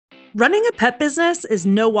Running a pet business is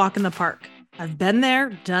no walk in the park. I've been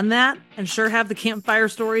there, done that, and sure have the campfire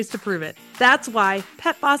stories to prove it. That's why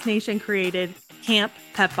Pet Boss Nation created Camp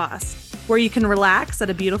Pet Boss, where you can relax at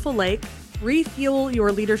a beautiful lake, refuel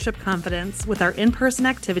your leadership confidence with our in-person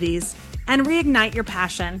activities, and reignite your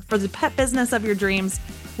passion for the pet business of your dreams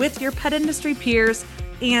with your pet industry peers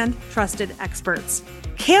and trusted experts.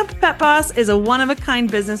 Camp Pet Boss is a one-of-a-kind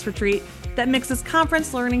business retreat that mixes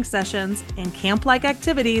conference learning sessions and camp-like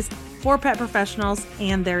activities for pet professionals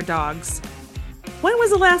and their dogs. When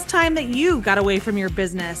was the last time that you got away from your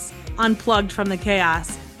business, unplugged from the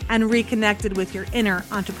chaos, and reconnected with your inner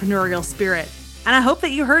entrepreneurial spirit? And I hope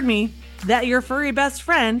that you heard me, that your furry best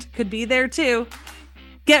friend could be there too.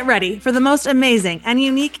 Get ready for the most amazing and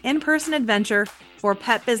unique in-person adventure for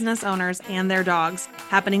pet business owners and their dogs,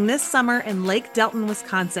 happening this summer in Lake Delton,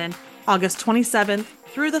 Wisconsin, August 27th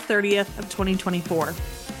through the 30th of 2024.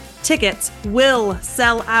 Tickets will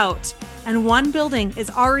sell out, and one building is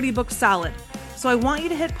already booked solid. So I want you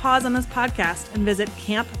to hit pause on this podcast and visit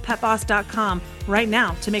camppetboss.com right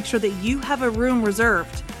now to make sure that you have a room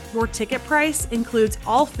reserved. Your ticket price includes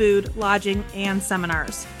all food, lodging, and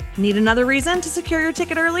seminars. Need another reason to secure your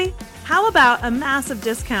ticket early? How about a massive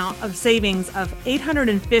discount of savings of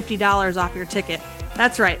 $850 off your ticket?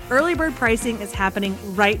 That's right, early bird pricing is happening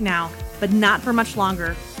right now, but not for much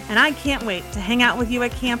longer. And I can't wait to hang out with you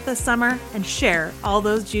at camp this summer and share all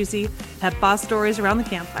those juicy Pet Boss stories around the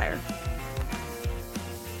campfire.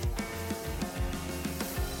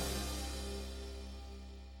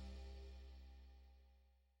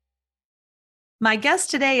 My guest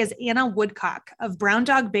today is Anna Woodcock of Brown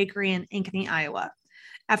Dog Bakery in Ankeny, Iowa.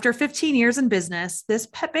 After 15 years in business, this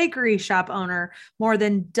pet bakery shop owner more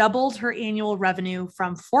than doubled her annual revenue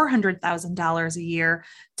from $400,000 a year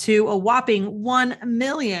to a whopping $1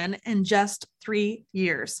 million in just 3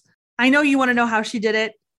 years. I know you want to know how she did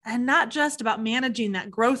it, and not just about managing that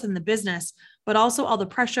growth in the business, but also all the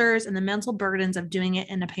pressures and the mental burdens of doing it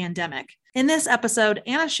in a pandemic. In this episode,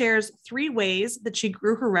 Anna shares 3 ways that she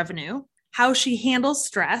grew her revenue, how she handles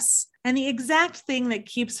stress, and the exact thing that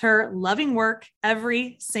keeps her loving work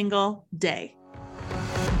every single day.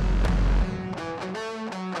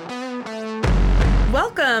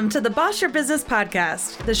 Welcome to the Boss Your Business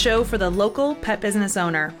podcast, the show for the local pet business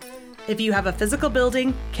owner. If you have a physical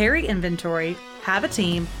building, carry inventory, have a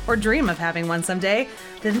team, or dream of having one someday,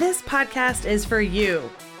 then this podcast is for you.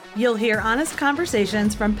 You'll hear honest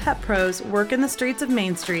conversations from pet pros working the streets of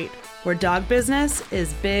Main Street, where dog business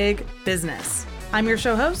is big business. I'm your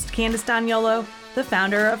show host, Candace Daniolo, the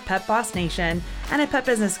founder of Pet Boss Nation and a pet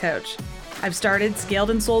business coach. I've started, scaled,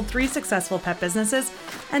 and sold 3 successful pet businesses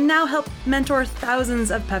and now help mentor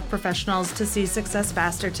thousands of pet professionals to see success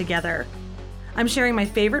faster together. I'm sharing my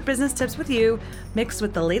favorite business tips with you, mixed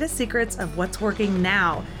with the latest secrets of what's working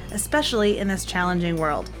now, especially in this challenging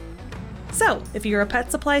world. So, if you're a pet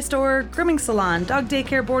supply store, grooming salon, dog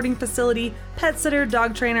daycare boarding facility, pet sitter,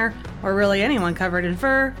 dog trainer, or really anyone covered in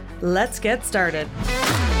fur, let's get started.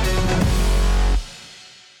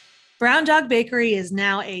 Brown Dog Bakery is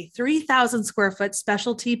now a 3,000 square foot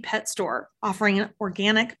specialty pet store, offering an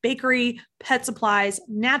organic bakery, pet supplies,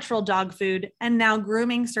 natural dog food, and now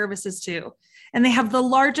grooming services too. And they have the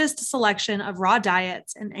largest selection of raw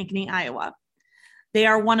diets in Ankeny, Iowa. They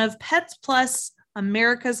are one of Pets Plus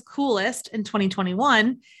America's Coolest in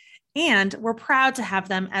 2021, and we're proud to have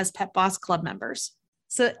them as Pet Boss Club members.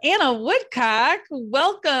 So Anna Woodcock,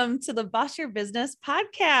 welcome to the Boss Your Business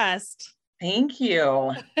podcast. Thank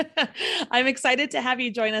you. I'm excited to have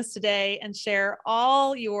you join us today and share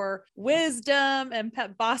all your wisdom and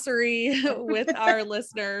pet bossery with our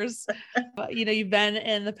listeners. You've been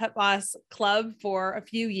in the Pet Boss Club for a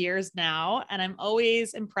few years now, and I'm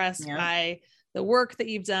always impressed by the work that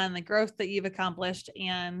you've done, the growth that you've accomplished.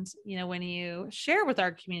 And, when you share with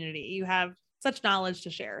our community, you have such knowledge to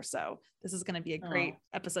share. So this is going to be a great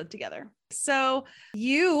episode together. So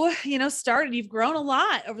you've grown a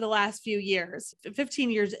lot over the last few years. 15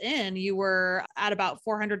 years in, you were at about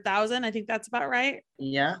 400,000. I think that's about right.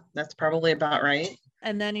 Yeah, that's probably about right.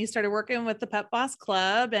 And then you started working with the Pet Boss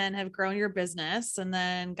Club and have grown your business and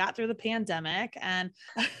then got through the pandemic. And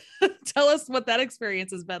tell us what that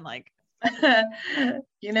experience has been like. It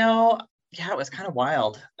was kind of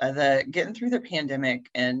wild. Getting through the pandemic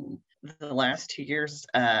and the last 2 years,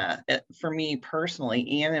 for me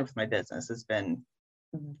personally, and with my business, has been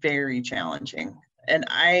very challenging. And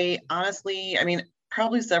I honestly,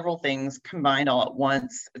 probably several things combined all at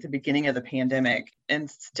once at the beginning of the pandemic.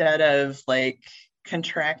 Instead of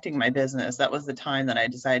contracting my business, that was the time that I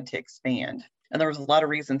decided to expand. And there was a lot of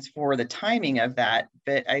reasons for the timing of that,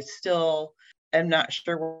 but I still am not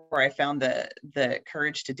sure where I found the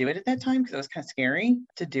courage to do it at that time, because it was kind of scary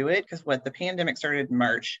to do it, because what the pandemic started in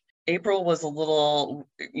March. April was a little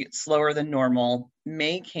slower than normal.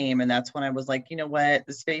 May came, and that's when I was like, you know what,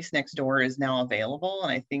 the space next door is now available,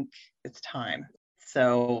 and I think it's time.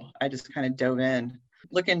 So I just kind of dove in.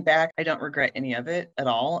 Looking back, I don't regret any of it at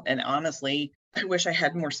all. And honestly, I wish I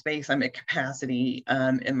had more space. I'm at capacity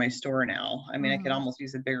in my store now. I mean, I could almost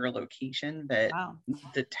use a bigger location, but Wow.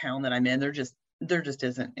 the town that I'm in, there just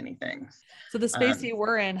isn't anything. So the space you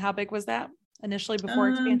were in, how big was that initially before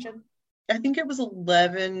Um, expansion? I think it was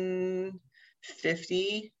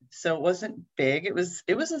 1150, so it wasn't big. It was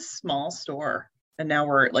a small store, and now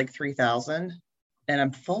we're at like 3,000, and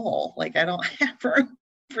I'm full. Like I don't have room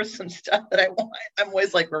for some stuff that I want. I'm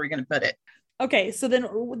always like, where are we going to put it? Okay, so then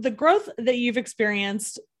the growth that you've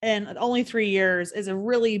experienced in only 3 years is a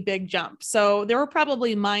really big jump. So there were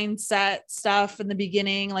probably mindset stuff in the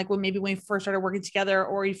beginning, like when we first started working together,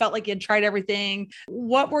 or you felt like you had tried everything.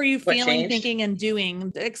 What were you What feeling, changed? thinking, and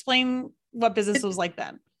doing? Explain what business was like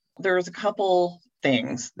then. There was a couple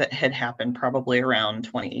things that had happened probably around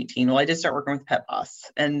 2018. Well, I did start working with Pet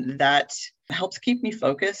Boss, and that helps keep me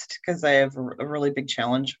focused because I have a really big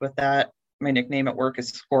challenge with that. My nickname at work is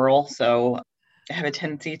Squirrel, so I have a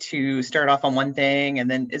tendency to start off on one thing, and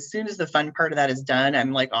then as soon as the fun part of that is done,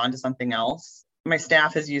 I'm like on to something else. My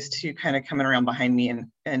staff is used to kind of coming around behind me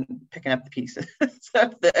and picking up the pieces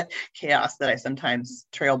of the chaos that I sometimes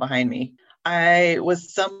trail behind me. I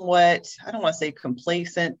was somewhat, I don't want to say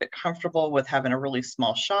complacent, but comfortable with having a really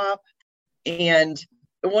small shop. And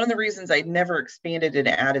one of the reasons I never expanded and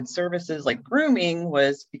added services like grooming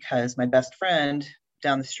was because my best friend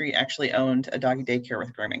down the street actually owned a doggy daycare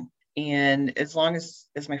with grooming. And as long as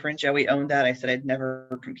my friend Joey owned that, I said I'd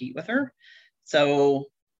never compete with her. So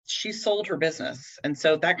she sold her business. And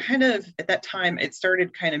so that kind of, at that time, it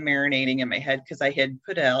started kind of marinating in my head because I had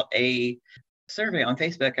put out a survey on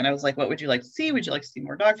Facebook, and I was like, what would you like to see? Would you like to see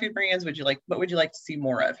more dog food brands? What would you like to see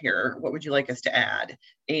more of here? What would you like us to add?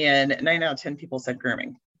 And 9 out of 10 people said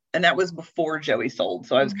grooming. And that was before Joey sold.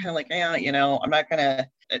 So I was kind of like, yeah, I'm not gonna,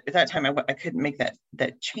 at that time, I couldn't make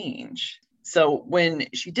that change. So when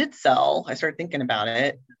she did sell, I started thinking about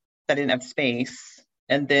it. I didn't have space.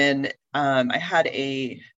 And then I had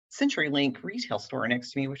a CenturyLink retail store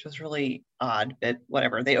next to me, which was really odd, but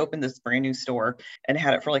whatever. They opened this brand new store and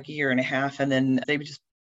had it for like a year and a half, and then they just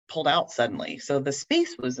pulled out suddenly. So the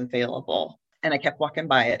space was available, and I kept walking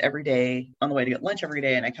by it every day on the way to get lunch every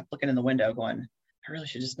day, and I kept looking in the window going, I really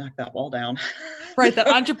should just knock that wall down. Right.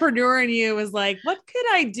 The entrepreneur in you is like, what could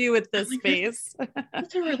I do with this space?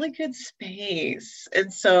 It's a really good space.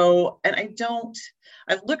 And so,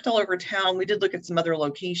 I've looked all over town. We did look at some other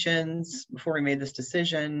locations before we made this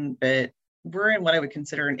decision, but we're in what I would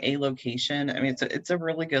consider an A location. I mean, it's a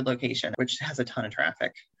really good location, which has a ton of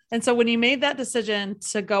traffic. And so when you made that decision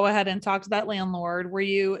to go ahead and talk to that landlord, were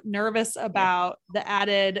you nervous about the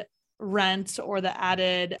added rent or the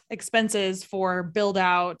added expenses for build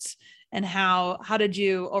out? And how did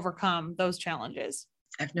you overcome those challenges?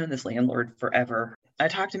 I've known this landlord forever. I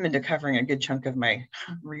talked him into covering a good chunk of my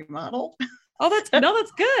remodel. Oh,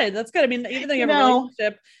 that's good. That's good. I mean, even though you have a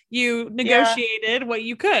relationship, you negotiated what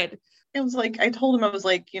you could. It was like, I told him, I was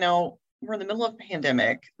like, we're in the middle of a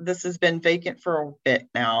pandemic. This has been vacant for a bit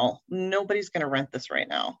now. Nobody's going to rent this right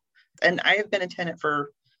now. And I have been a tenant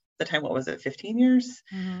for the time, what was it, 15 years?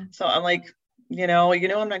 Mm-hmm. So I'm like,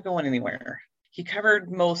 I'm not going anywhere. He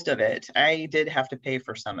covered most of it. I did have to pay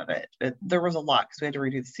for some of it, but there was a lot because we had to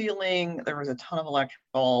redo the ceiling. There was a ton of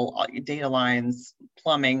electrical, data lines,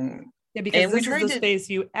 plumbing. Yeah, because this is the space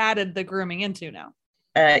you added the grooming into now.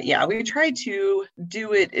 We tried to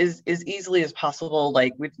do it as easily as possible.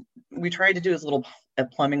 Like we tried to do as little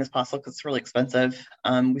plumbing as possible because it's really expensive.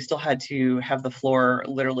 We still had to have the floor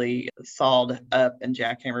literally sawed up and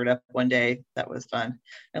jackhammered up one day. That was fun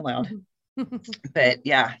and loud. Mm-hmm. But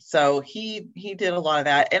yeah, so he did a lot of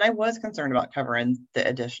that, and I was concerned about covering the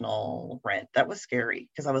additional rent. That was scary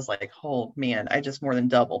because I was like, oh man, I just more than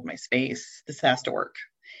doubled my space. This has to work.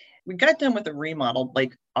 We got done with the remodel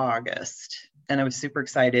like August, and I was super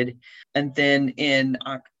excited. And then in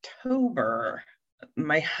October,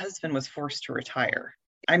 my husband was forced to retire.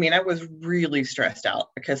 I mean, I was really stressed out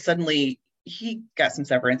because suddenly he got some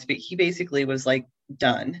severance, but he basically was like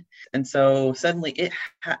done. And so suddenly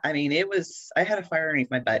I had a fire underneath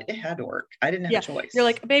my butt. It had to work. I didn't have a choice. You're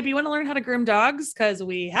like, babe, you want to learn how to groom dogs? Because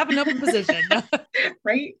we have an open position.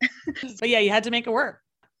 Right. But yeah, you had to make it work.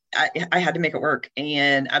 I had to make it work.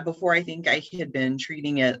 And before, I think I had been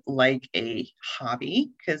treating it like a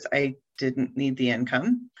hobby because I didn't need the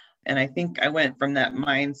income. And I think I went from that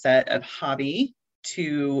mindset of hobby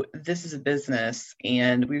to this is a business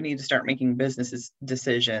and we need to start making business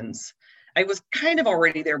decisions. I was kind of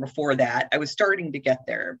already there before that. I was starting to get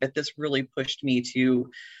there, but this really pushed me to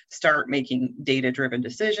start making data-driven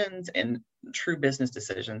decisions and true business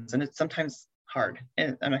decisions. And it's sometimes hard.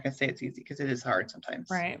 And I'm not going to say it's easy because it is hard sometimes.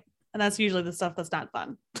 Right. And that's usually the stuff that's not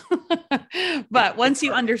fun. But once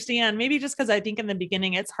you understand, maybe just because I think in the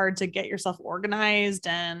beginning, it's hard to get yourself organized,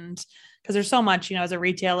 and because there's so much, as a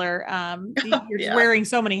retailer, you're wearing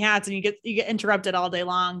so many hats, and you get interrupted all day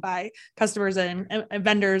long by customers and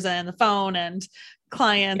vendors and the phone and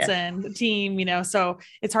clients and the team, so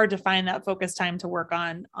it's hard to find that focus time to work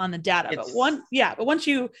on the data. But once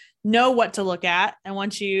you know what to look at, and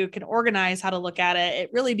once you can organize how to look at it, it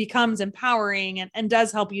really becomes empowering and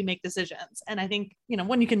does help you make decisions. And I think,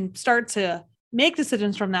 when you can start to make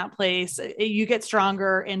decisions from that place, you get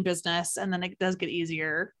stronger in business, and then it does get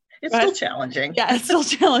easier. It's still challenging. Yeah, it's still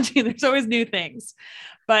challenging. There's always new things.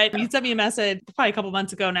 But you sent me a message probably a couple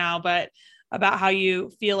months ago now, but about how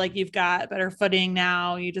you feel like you've got better footing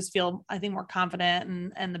now. You just feel, I think, more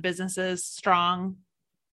confident, and the business is strong.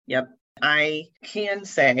 Yep. I can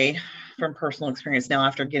say from personal experience now,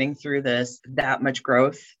 after getting through this, that much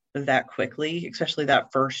growth that quickly, especially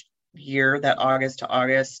that first year, that August to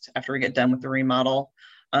August, after we get done with the remodel,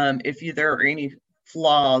 if there are any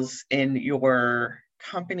flaws in your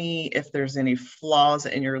company, if there's any flaws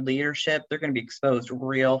in your leadership, they're going to be exposed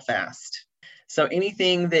real fast. So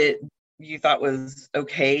anything that you thought was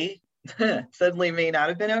okay suddenly may not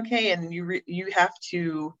have been okay, and you have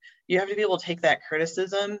to be able to take that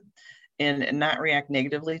criticism and not react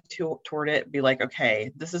negatively toward it. Be like,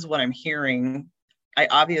 okay, this is what I'm hearing. I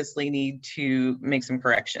obviously need to make some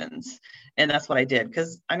corrections, and that's what I did.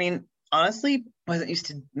 Because honestly, I wasn't used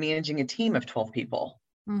to managing a team of 12 people.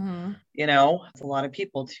 Mm-hmm. It's a lot of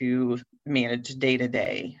people to manage day to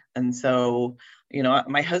day. And so,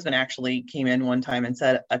 my husband actually came in one time and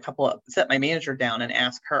set my manager down and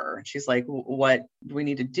asked her. She's like, what do we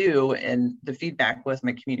need to do? And the feedback was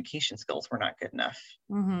my communication skills were not good enough.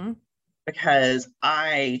 Mm-hmm. Because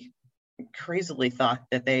I crazily thought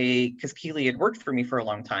that because Keely had worked for me for a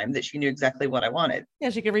long time, that she knew exactly what I wanted.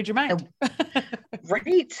 Yeah, she could read your mind.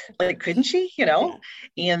 Right. Like, couldn't she, Yeah.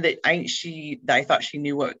 And that I thought she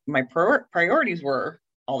knew what my priorities were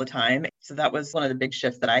all the time. So that was one of the big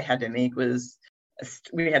shifts that I had to make. Was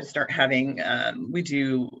we had to start having, we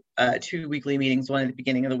do 2 weekly meetings, one at the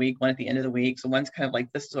beginning of the week, one at the end of the week. So one's kind of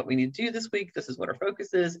like, this is what we need to do this week. This is what our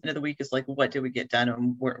focus is. End of the week is like, what did we get done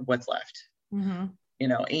and what's left? Mm-hmm.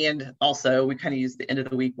 And also we kind of use the end of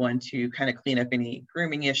the week one to kind of clean up any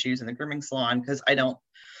grooming issues in the grooming salon, because they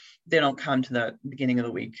don't come to the beginning of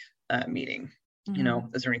the week meeting.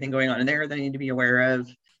 Mm-hmm. Is there anything going on in there that I need to be aware of?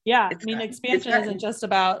 Yeah. Expansion isn't just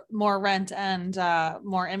about more rent and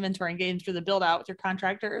more inventory and getting through the build out with your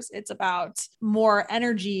contractors. It's about more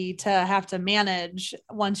energy to have to manage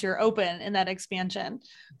once you're open in that expansion.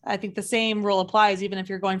 I think the same rule applies, even if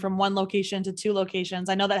you're going from one location to 2 locations.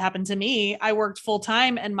 I know that happened to me. I worked full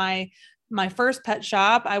time in my first pet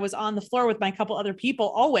shop. I was on the floor with my couple other people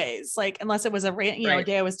always, like, unless it was a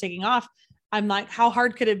day I was taking off. I'm like, how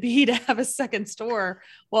hard could it be to have a second store?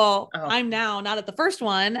 Well, I'm now not at the first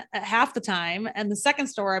one at half the time, and the second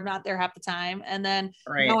store, I'm not there half the time. And then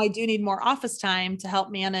now I do need more office time to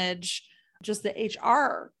help manage just the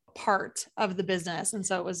HR part of the business. And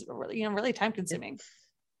so it was really, really time consuming.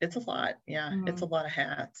 It's a lot. Yeah. Mm-hmm. It's a lot of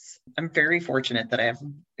hats. I'm very fortunate that I have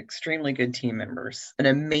extremely good team members, an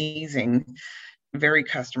amazing, very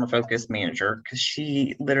customer focused manager, because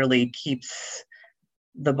she literally keeps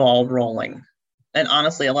the ball rolling, and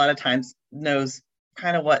honestly a lot of times knows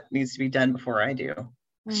kind of what needs to be done before I do.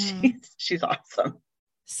 Mm-hmm. She's awesome.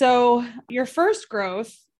 So your first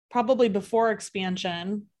growth, probably before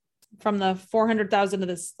expansion, from the 400,000 to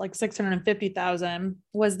this like 650,000,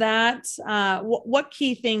 was that what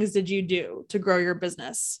key things did you do to grow your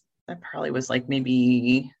business? That probably was like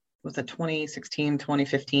maybe was it 2016,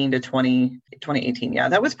 2015 to 2018. Yeah,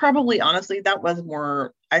 that was probably, honestly, that was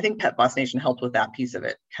more, I think Pet Boss Nation helped with that piece of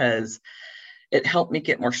it, because it helped me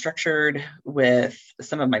get more structured with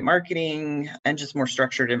some of my marketing and just more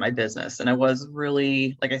structured in my business. And I was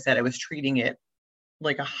really, like I said, I was treating it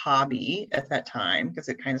like a hobby at that time, because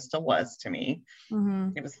it kind of still was to me. Mm-hmm.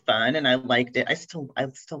 It was fun and I liked it. I still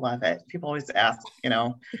love it. People always ask,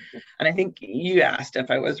 and I think you asked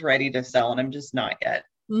if I was ready to sell, and I'm just not yet.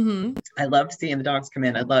 Mm-hmm. I loved seeing the dogs come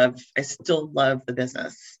in. I still love the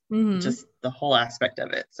business, just the whole aspect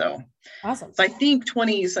of it. So Awesome. I think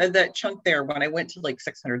 20s, that chunk there, when I went to like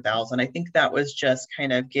 600,000, I think that was just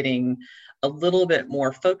kind of getting a little bit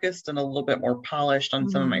more focused and a little bit more polished on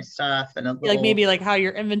some of my stuff, and a little like maybe like how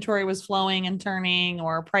your inventory was flowing and turning,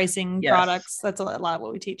 or pricing products. That's a lot of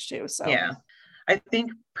what we teach too. So yeah, I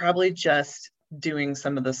think probably just doing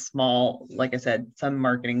some of the small, like I said, some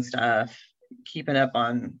marketing stuff, keeping up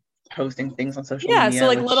on posting things on social media. So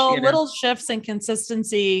like little shifts and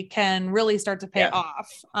consistency can really start to pay off,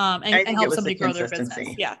 and help somebody grow their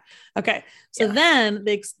business. Yeah. Okay. So then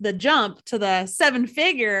the jump to the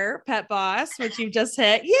 7-figure Pet Boss, which you just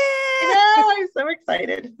hit. Yeah. I'm so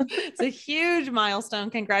excited. It's a huge milestone.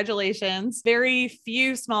 Congratulations. Very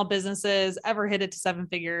few small businesses ever hit it to 7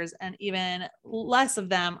 figures, and even less of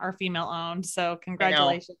them are female owned. So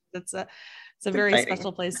congratulations. It's a very exciting,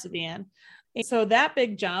 special place to be in. So that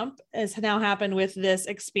big jump has now happened with this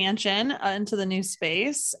expansion into the new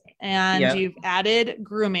space, and you've added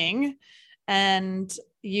grooming, and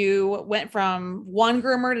you went from 1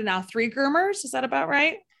 groomer to now 3 groomers. Is that about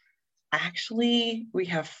right? Actually, we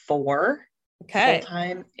have 4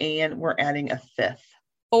 full-time, and we're adding a 5th.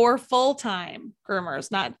 4 full-time groomers.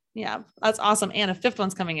 That's awesome. And a 5th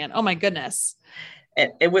one's coming in. Oh my goodness.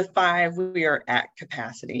 And with 5, we are at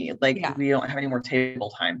capacity. We don't have any more table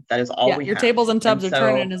time. That is all we have. Your tables and tubs are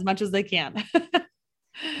turning as much as they can.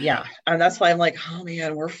 Yeah. And that's why I'm like, oh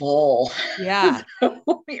man, we're full. Yeah.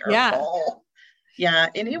 We are full. Yeah.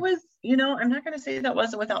 And it was, I'm not going to say that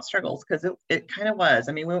wasn't without struggles, because it kind of was.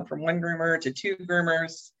 I mean, we went from 1 groomer to 2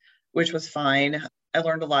 groomers, which was fine. I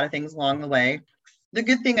learned a lot of things along the way. The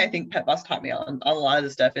good thing I think Pet Boss taught me on a lot of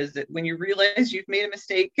the stuff is that when you realize you've made a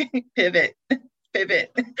mistake, pivot.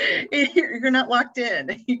 You're not locked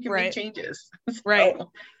in. You can make changes. Right.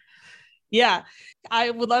 Yeah. I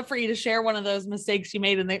would love for you to share one of those mistakes you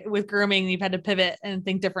made with grooming. You've had to pivot and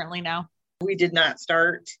think differently now. We did not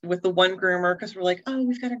start with the 1 groomer because we're like, oh,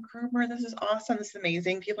 we've got a groomer. This is awesome. This is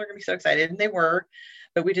amazing. People are going to be so excited. And they were,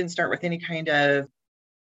 but we didn't start with any kind of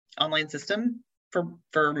online system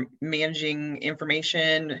for managing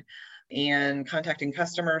information and contacting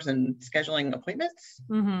customers and scheduling appointments,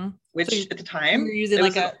 which at the time you're using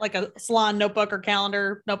like a salon notebook or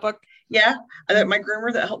calendar notebook. Yeah. My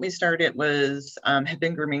groomer that helped me start it was, had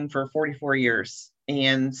been grooming for 44 years.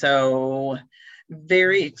 And so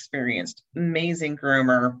very experienced, amazing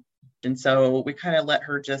groomer. And so we kind of let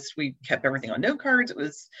her we kept everything on note cards.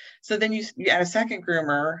 Then you add a 2nd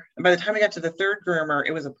groomer. And by the time we got to the 3rd groomer,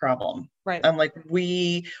 it was a problem. Right. I'm like,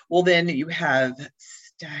 then you have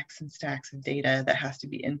stacks and stacks of data that has to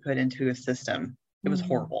be input into a system. It was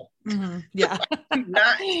horrible. Yeah.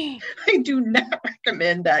 I do not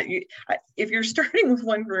recommend that. If you're starting with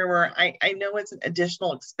 1 groomer, I know it's an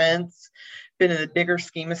additional expense, but in the bigger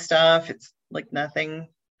scheme of stuff, it's like nothing.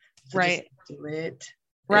 So just do it.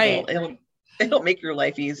 Right. It'll make your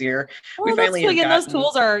life easier. Well, those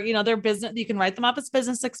tools are, they're business. You can write them up as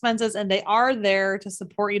business expenses, and they are there to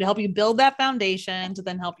support you, to help you build that foundation to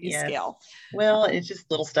then help you scale. Well, it's just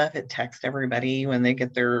little stuff. It texts everybody when they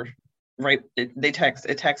get their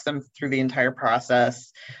it texts them through the entire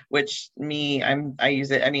process, which I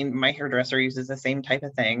use it. I mean, my hairdresser uses the same type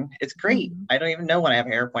of thing. It's great. I don't even know when I have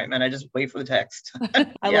a hair appointment. I just wait for the text.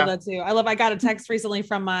 I love that too. I got a text recently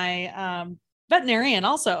from my veterinarian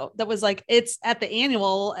also that was like, it's at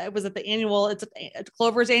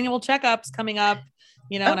Clover's annual checkups coming up,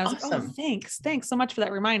 and I was awesome. Like, oh, thanks so much for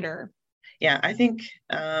that reminder. Yeah, I think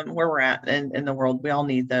where we're at in the world, we all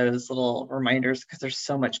need those little reminders, because there's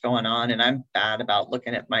so much going on, and I'm bad about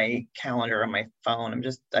looking at my calendar on my phone.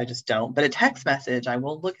 I just don't. But a text message, I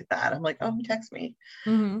will look at that. I'm like, oh, text me.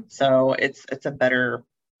 So it's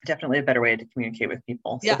definitely a better way to communicate with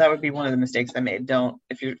people. So that would be one of the mistakes I made.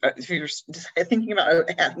 If you're just thinking about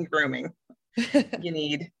adding grooming, you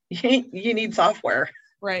need software.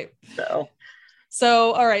 Right. So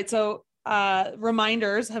all right. So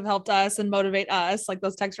reminders have helped us and motivate us, like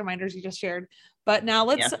those text reminders you just shared. But now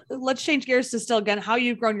let's change gears to still again how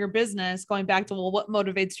you've grown your business, going back to what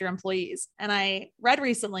motivates your employees. And I read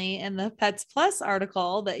recently in the Pets Plus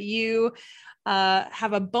article that you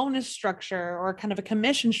have a bonus structure or kind of a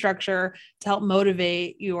commission structure to help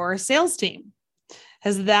motivate your sales team.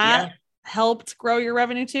 Has that helped grow your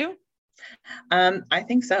revenue too? I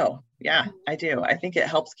think so. Yeah, I do. I think it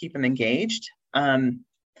helps keep them engaged.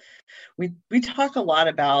 We talk a lot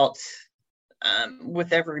about with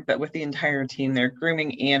the entire team there,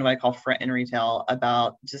 grooming and what I call front end retail,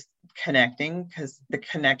 about just connecting, because the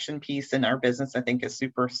connection piece in our business, I think, is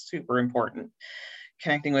super, super important.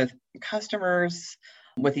 Connecting with customers,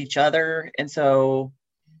 with each other. And so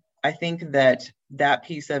I think that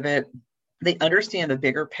piece of it, they understand the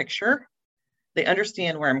bigger picture. They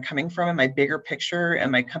understand where I'm coming from and my bigger picture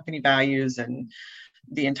and my company values and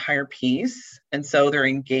the entire piece. And so they're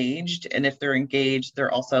engaged. And if they're engaged,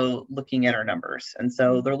 they're also looking at our numbers. And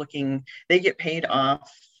so they get paid off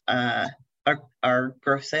our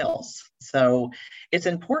gross sales. So it's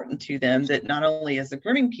important to them that not only is the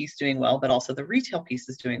grooming piece doing well, but also the retail piece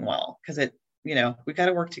is doing well, because we got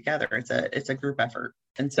to work together. It's a group effort.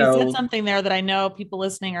 And You said so something there that I know people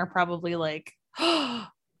listening are probably like,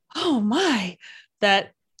 oh my,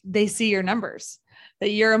 that they see your numbers, that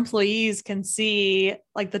your employees can see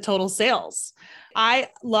like the total sales. I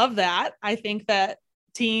love that. I think that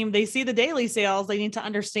they see the daily sales. They need to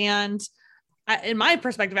understand, in my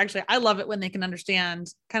perspective, actually, I love it when they can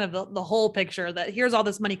understand kind of the whole picture, that here's all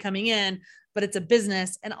this money coming in, but it's a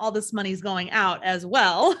business and all this money's going out as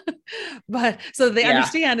well. But so they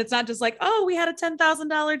understand it's not just like, oh, we had a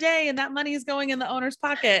 $10,000 day and that money is going in the owner's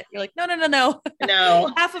pocket. You're like, no.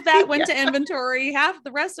 no. Half of that went to inventory. Half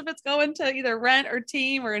the rest of it's going to either rent or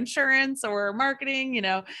team or insurance or marketing,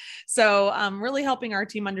 So really helping our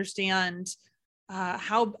team understand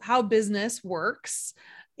how business works.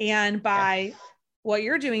 And by what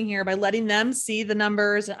you're doing here, by letting them see the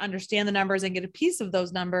numbers and understand the numbers and get a piece of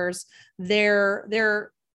those numbers,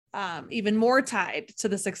 they're even more tied to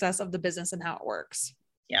the success of the business and how it works.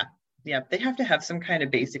 Yeah. They have to have some kind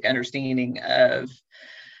of basic understanding of,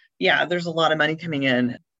 there's a lot of money coming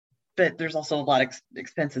in, but there's also a lot of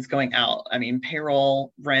expenses going out. I mean,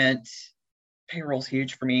 payroll's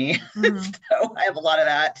huge for me. Mm-hmm. So I have a lot of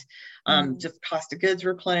that. Just cost of goods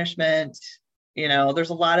replenishment. There's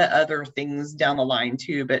a lot of other things down the line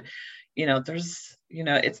too, but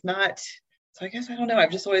it's not, so I guess, I don't know.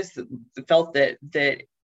 I've just always felt that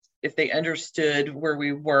if they understood where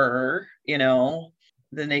we were,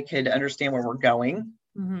 then they could understand where we're going.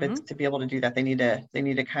 Mm-hmm. But to be able to do that, they need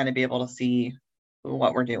to kind of be able to see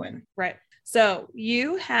what we're doing. Right. So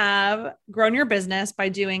you have grown your business by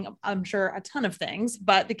doing, I'm sure, a ton of things,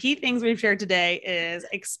 but the key things we've shared today is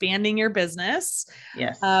expanding your business.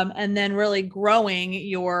 Yes. And then really growing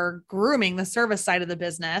your grooming, the service side of the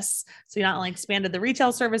business. So you not only expanded the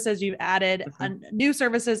retail services, you've added new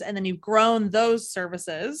services, and then you've grown those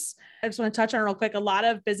services. I just want to touch on real quick. A lot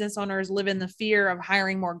of business owners live in the fear of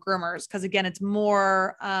hiring more groomers, because again, it's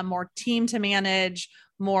more team to manage,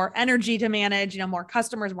 more energy to manage, more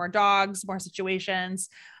customers, more dogs, more situations.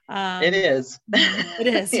 It is. It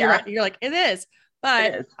is. Yeah. You're like, it is.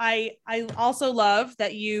 But I also love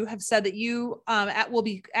that you have said that you will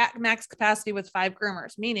be at max capacity with 5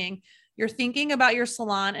 groomers, meaning you're thinking about your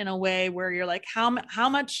salon in a way where you're like, how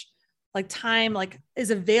much time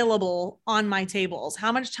is available on my tables?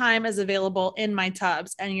 How much time is available in my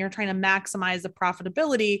tubs? And you're trying to maximize the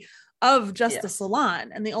profitability of just the salon.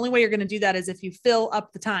 And the only way you're going to do that is if you fill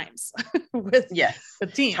up the times with the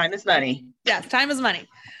team. Time is money. Yes. Time is money.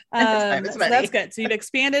 So that's good. So you've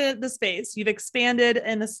expanded the space, you've expanded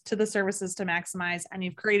to the services to maximize, and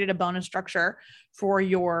you've created a bonus structure for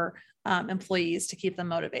your employees to keep them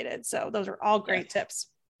motivated. So those are all great tips.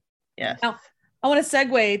 Yes. Now, I want to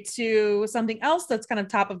segue to something else that's kind of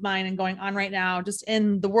top of mind and going on right now, just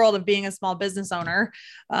in the world of being a small business owner,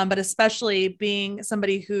 but especially being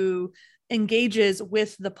somebody who engages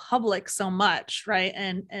with the public so much, right?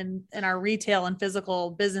 And in our retail and physical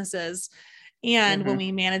businesses. And when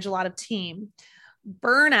we manage a lot of team,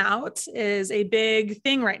 burnout is a big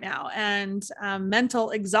thing right now, and mental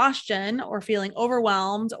exhaustion or feeling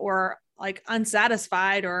overwhelmed or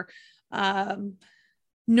unsatisfied or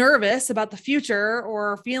nervous about the future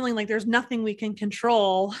or feeling like there's nothing we can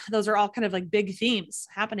control. Those are all kind of big themes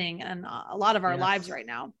happening in a lot of our lives right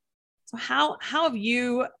now. So how have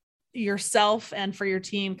you yourself and for your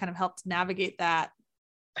team kind of helped navigate that?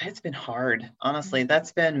 It's been hard. Honestly,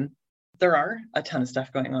 there are a ton of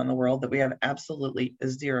stuff going on in the world that we have absolutely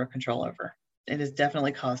zero control over. It has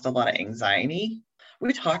definitely caused a lot of anxiety.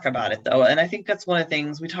 We talk about it though. And I think that's one of the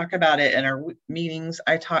things we talk about it in our meetings.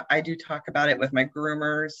 I do talk about it with my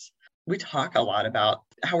groomers. We talk a lot about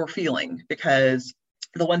how we're feeling, because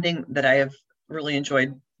the one thing that I have really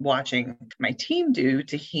enjoyed watching my team do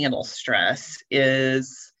to handle stress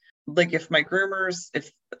is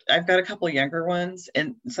if I've got a couple of younger ones,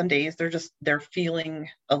 and some days they're feeling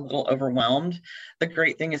a little overwhelmed. The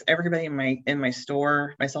great thing is everybody in my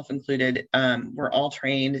store, myself included, we're all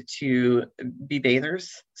trained to be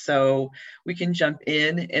bathers, so we can jump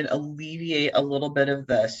in and alleviate a little bit of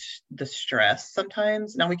the stress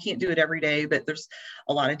sometimes. Now we can't do it every day, but there's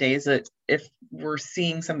a lot of days that if we're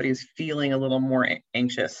seeing somebody who's feeling a little more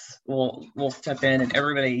anxious, we'll step in and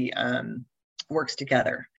everybody works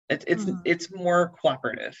together. It's more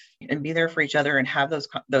cooperative and be there for each other and have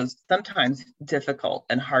those sometimes difficult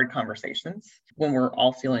and hard conversations when we're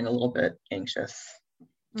all feeling a little bit anxious.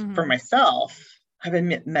 For myself, I've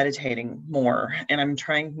been meditating more, and I'm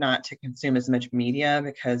trying not to consume as much media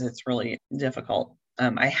because it's really difficult.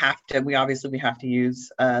 We have to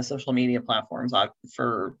use social media platforms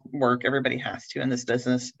for work. Everybody has to in this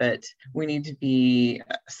business, but we need to be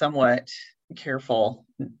somewhat careful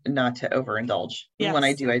not to overindulge. Yes. When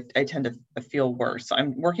I do, I tend to feel worse. So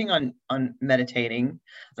I'm working on meditating,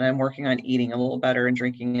 and I'm working on eating a little better and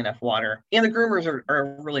drinking enough water. And the groomers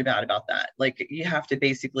are really bad about that. Like, you have to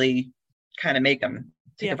basically kind of make them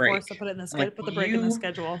take a break. Force to put it in the schedule. Put the break in the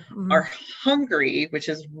schedule. Are hungry, which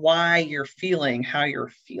is why you're feeling how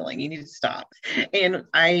you're feeling. You need to stop. And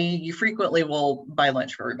you frequently will buy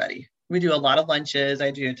lunch for everybody. We do a lot of lunches.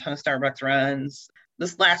 I do a ton of Starbucks runs.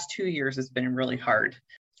 This last 2 years has been really hard.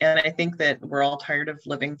 And I think that we're all tired of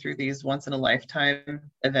living through these once in a lifetime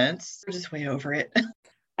events. We're just way over it.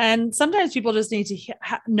 And sometimes people just need to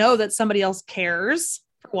know that somebody else cares.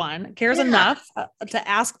 Cares enough to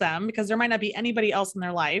ask them, because there might not be anybody else in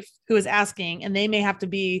their life who is asking, and they may have to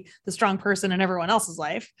be the strong person in everyone else's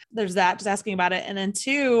life. There's that, just asking about it. And then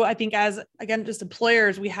two, I think just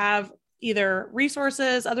employers, we have either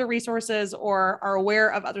other resources, or are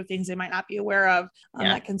aware of other things they might not be aware of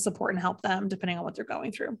that can support and help them depending on what they're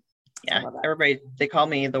going through. Yeah. Everybody, they call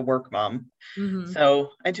me the work mom.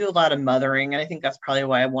 So I do a lot of mothering, and I think that's probably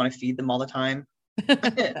why I want to feed them all the time.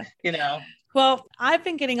 Well, I've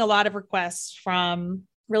been getting a lot of requests from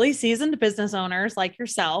really seasoned business owners like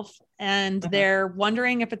yourself, and they're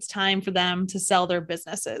wondering if it's time for them to sell their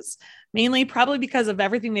businesses, mainly probably because of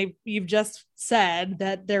everything you've just said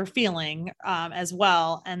that they're feeling as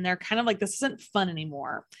well. And they're kind of like, this isn't fun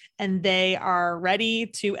anymore. And they are ready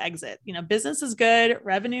to exit. Business is good.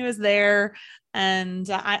 Revenue is there. And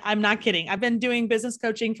I'm not kidding. I've been doing business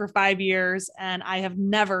coaching for 5 years, and I have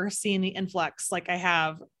never seen the influx like I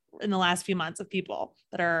have in the last few months of people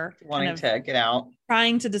that are wanting to get out,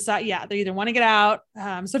 trying to decide. Yeah. They either want to get out.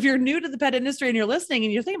 So if you're new to the pet industry and you're listening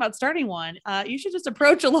and you're thinking about starting one, you should just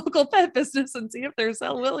approach a local pet business and see if they're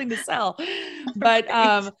willing to sell. But,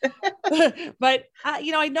 I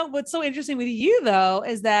know what's so interesting with you though,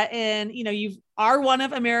 is that you are one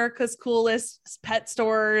of America's coolest pet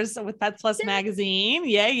stores with Pets Plus magazine.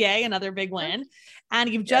 Yay. Another big win. And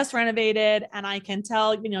you've just renovated, and I can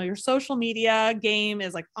tell, your social media game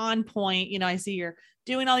is like on point. I see you're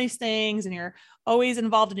doing all these things, and you're always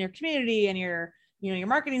involved in your community, and your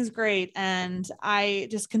marketing is great. And I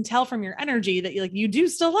just can tell from your energy that you do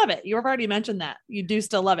still love it. You've already mentioned that you do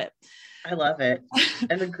still love it. I love it.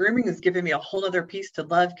 And the grooming has given me a whole other piece to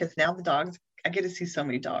love, because now the dogs, I get to see so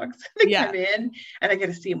many dogs. They come in, and I get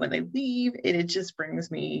to see them when they leave. And it just brings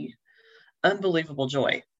me unbelievable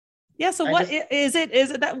joy. Yeah. So is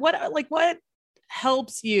it that what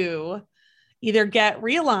helps you either get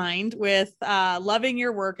realigned with loving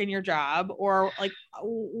your work and your job, or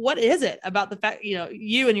what is it about the fact,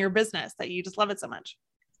 you and your business that you just love it so much?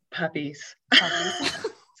 Puppies.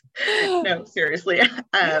 No, seriously.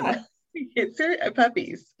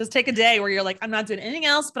 Puppies. Just take a day where you're like, I'm not doing anything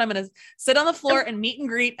else, but I'm going to sit on the floor and meet and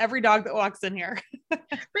greet every dog that walks in here.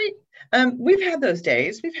 Right. We've had those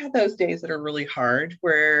days. We've had those days that are really hard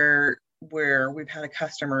where we've had a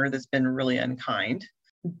customer that's been really unkind,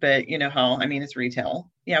 but it's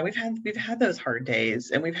retail. Yeah. We've had those hard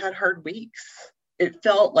days, and we've had hard weeks. It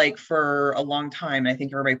felt like for a long time, I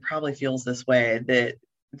think everybody probably feels this way, that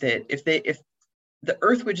if the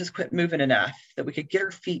earth would just quit moving enough, that we could get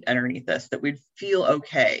our feet underneath us, that we'd feel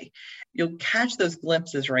okay. You'll catch those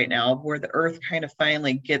glimpses right now where the earth kind of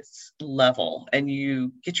finally gets level, and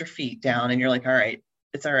you get your feet down, and you're like, all right,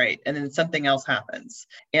 it's all right. And then something else happens.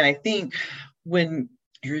 And I think when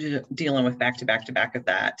you're dealing with back to back to back of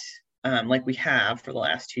that, like we have for the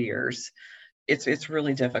last 2 years, it's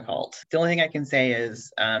really difficult. The only thing I can say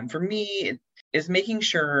is, for me, is making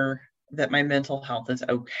sure that my mental health is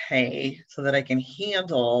okay, so that I can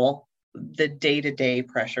handle the day-to-day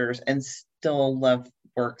pressures and still love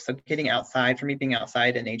work. So getting outside, for me, being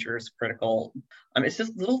outside in nature is critical. It's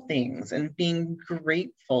just little things, and being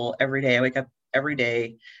grateful every day. I wake up every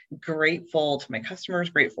day grateful to my customers,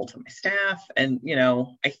 grateful to my staff. And,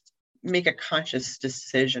 I make a conscious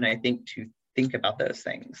decision, I think, to think about those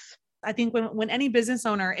things. I think when any business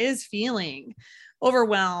owner is feeling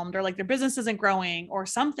overwhelmed, or like their business isn't growing, or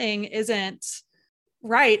something isn't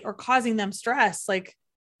right, or causing them stress, like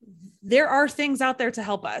there are things out there to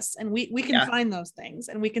help us, and we can find those things,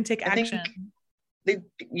 and we can take action.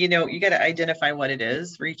 You got to identify what it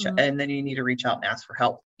is, and then you need to reach out and ask for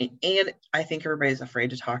help. And I think everybody's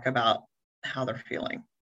afraid to talk about how they're feeling.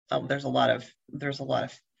 there's a lot of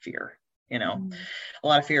fear, a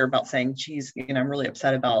lot of fear about saying, geez, I'm really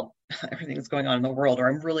upset about everything that's going on in the world, or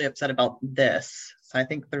I'm really upset about this. So I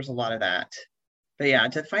think there's a lot of that. But yeah,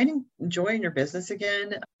 to finding joy in your business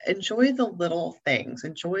again, enjoy the little things,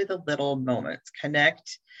 enjoy the little moments,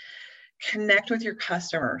 connect with your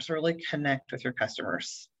customers, really connect with your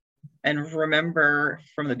customers, and remember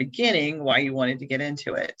from the beginning why you wanted to get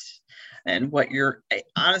into it. And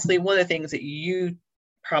honestly, one of the things that you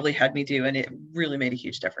probably had me do, and it really made a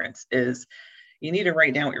huge difference, is you need to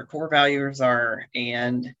write down what your core values are,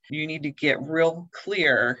 and you need to get real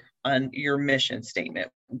clear on your mission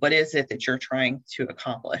statement. What is it that you're trying to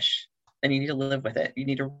accomplish? And you need to live with it. You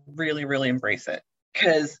need to really, really embrace it.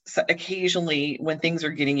 Because occasionally when things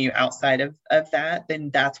are getting you outside of that, then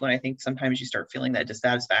that's when I think sometimes you start feeling that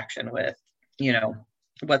dissatisfaction with,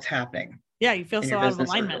 what's happening. Yeah, you feel in so your out of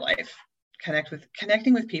business or your alignment. life.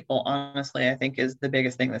 Connecting with people, honestly, I think is the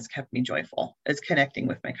biggest thing that's kept me joyful, is connecting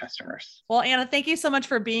with my customers. Well, Anna, thank you so much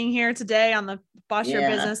for being here today on the Boss Your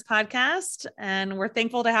Business podcast. And we're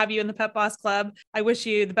thankful to have you in the Pet Boss Club. I wish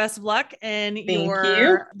you the best of luck in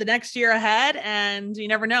the next year ahead. And you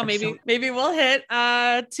never know, maybe we'll hit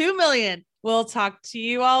 2 million. We'll talk to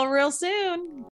you all real soon.